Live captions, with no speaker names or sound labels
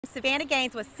Savannah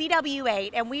Gaines with CW8,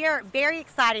 and we are very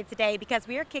excited today because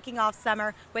we are kicking off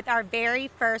summer with our very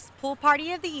first pool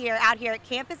party of the year out here at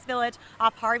Campus Village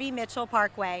off Harvey Mitchell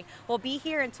Parkway. We'll be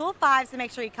here until 5, so make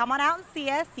sure you come on out and see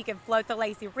us. You can float the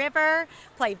lazy river,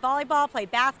 play volleyball, play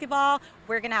basketball.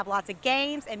 We're going to have lots of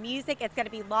games and music. It's going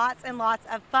to be lots and lots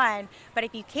of fun. But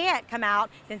if you can't come out,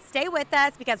 then stay with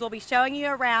us because we'll be showing you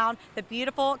around the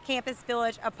beautiful Campus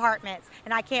Village apartments,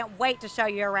 and I can't wait to show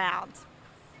you around.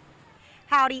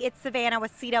 Howdy, it's Savannah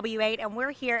with CW8, and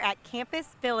we're here at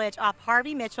Campus Village off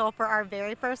Harvey Mitchell for our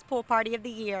very first pool party of the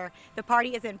year. The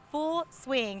party is in full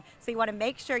swing, so you want to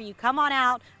make sure you come on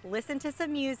out, listen to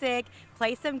some music,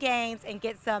 play some games, and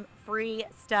get some free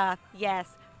stuff.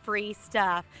 Yes, free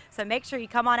stuff. So make sure you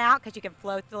come on out because you can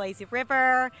float the lazy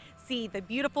river, see the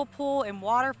beautiful pool and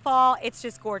waterfall. It's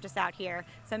just gorgeous out here.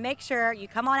 So make sure you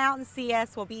come on out and see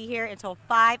us. We'll be here until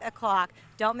 5 o'clock.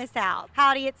 Don't miss out.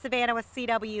 Howdy, it's Savannah with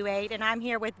CW8, and I'm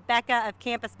here with Becca of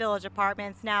Campus Village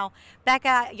Apartments. Now,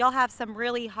 Becca, y'all have some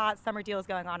really hot summer deals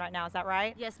going on right now, is that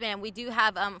right? Yes, ma'am. We do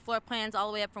have floor plans all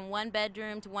the way up from 1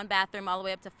 bedroom to 1 bathroom, all the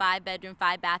way up to 5 bedroom,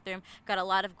 5 bathroom. Got a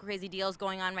lot of crazy deals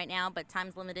going on right now, but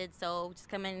time's limited, so just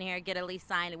come in here, get a lease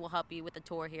signed, and we'll help you with the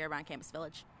tour here around Campus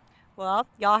Village. Well,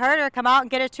 y'all heard her. Come out and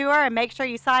get a tour and make sure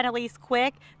you sign a lease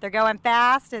quick. They're going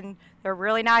fast and they're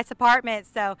really nice apartments,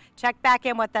 so check back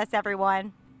in with us,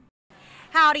 everyone.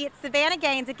 Howdy, it's Savannah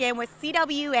Gaines again with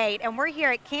CW8, and we're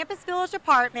here at Campus Village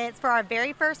Apartments for our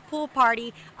very first pool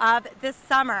party of the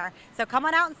summer. So come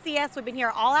on out and see us. We've been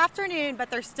here all afternoon, but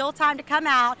there's still time to come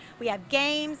out. We have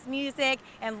games, music,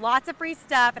 and lots of free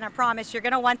stuff, and I promise you're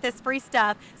going to want this free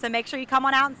stuff. So make sure you come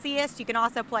on out and see us. You can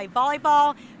also play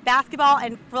volleyball, basketball,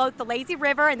 and float the lazy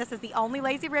river, and this is the only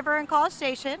lazy river in College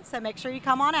Station, so make sure you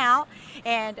come on out.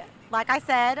 And like I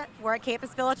said, we're at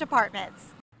Campus Village Apartments.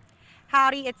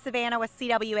 Howdy, it's Savannah with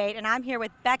CW8, and I'm here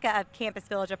with Becca of Campus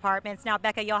Village Apartments. Now,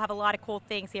 Becca, y'all have a lot of cool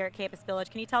things here at Campus Village.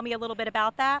 Can you tell me a little bit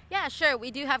about that? Yeah, sure. We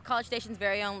do have College Station's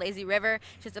very own lazy river.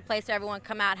 It's just a place for everyone to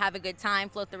come out, have a good time,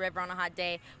 float the river on a hot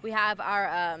day. We have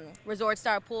our resort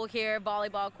style pool here,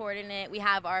 volleyball court in it. We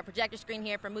have our projector screen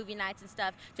here for movie nights and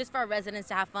stuff, just for our residents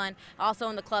to have fun. Also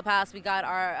in the clubhouse, we got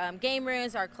our game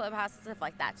rooms, our clubhouse, and stuff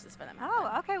like that, just for them.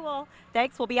 Oh, okay. Well,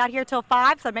 thanks. We'll be out here till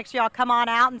 5, so make sure y'all come on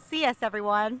out and see us,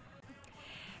 everyone.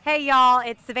 Hey y'all,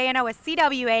 it's Savannah with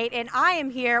CW8, and I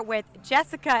am here with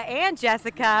Jessica and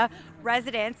Jessica,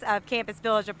 residents of Campus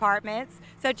Village Apartments.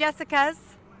 So Jessica's,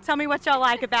 tell me what y'all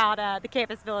like about the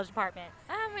Campus Village Apartments.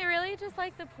 We really just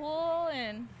like the pool,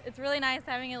 and it's really nice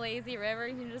having a lazy river.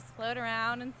 You can just float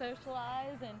around and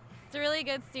socialize, and it's a really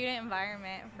good student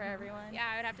environment for everyone. Yeah,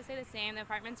 I would have to say the same. The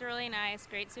apartments are really nice,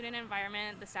 great student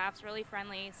environment, the staff's really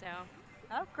friendly, so.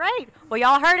 Oh, great. Well,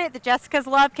 y'all heard it. The Jessicas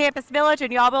love Campus Village,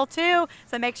 and y'all will too.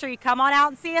 So make sure you come on out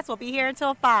and see us. We'll be here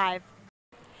until 5.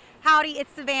 Howdy,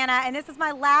 it's Savannah, and this is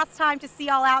my last time to see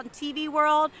y'all out in TV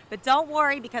world, but don't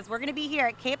worry because we're going to be here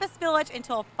at Campus Village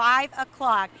until 5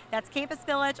 o'clock. That's Campus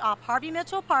Village off Harvey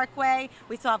Mitchell Parkway.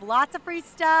 We still have lots of free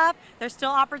stuff. There's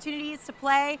still opportunities to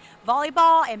play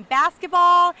volleyball and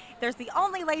basketball. There's the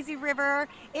only lazy river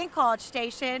in College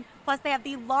Station, plus they have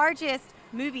the largest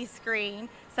movie screen.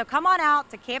 So come on out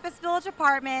to Campus Village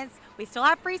Apartments. We still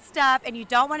have free stuff, and you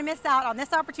don't want to miss out on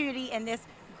this opportunity and this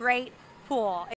great pool.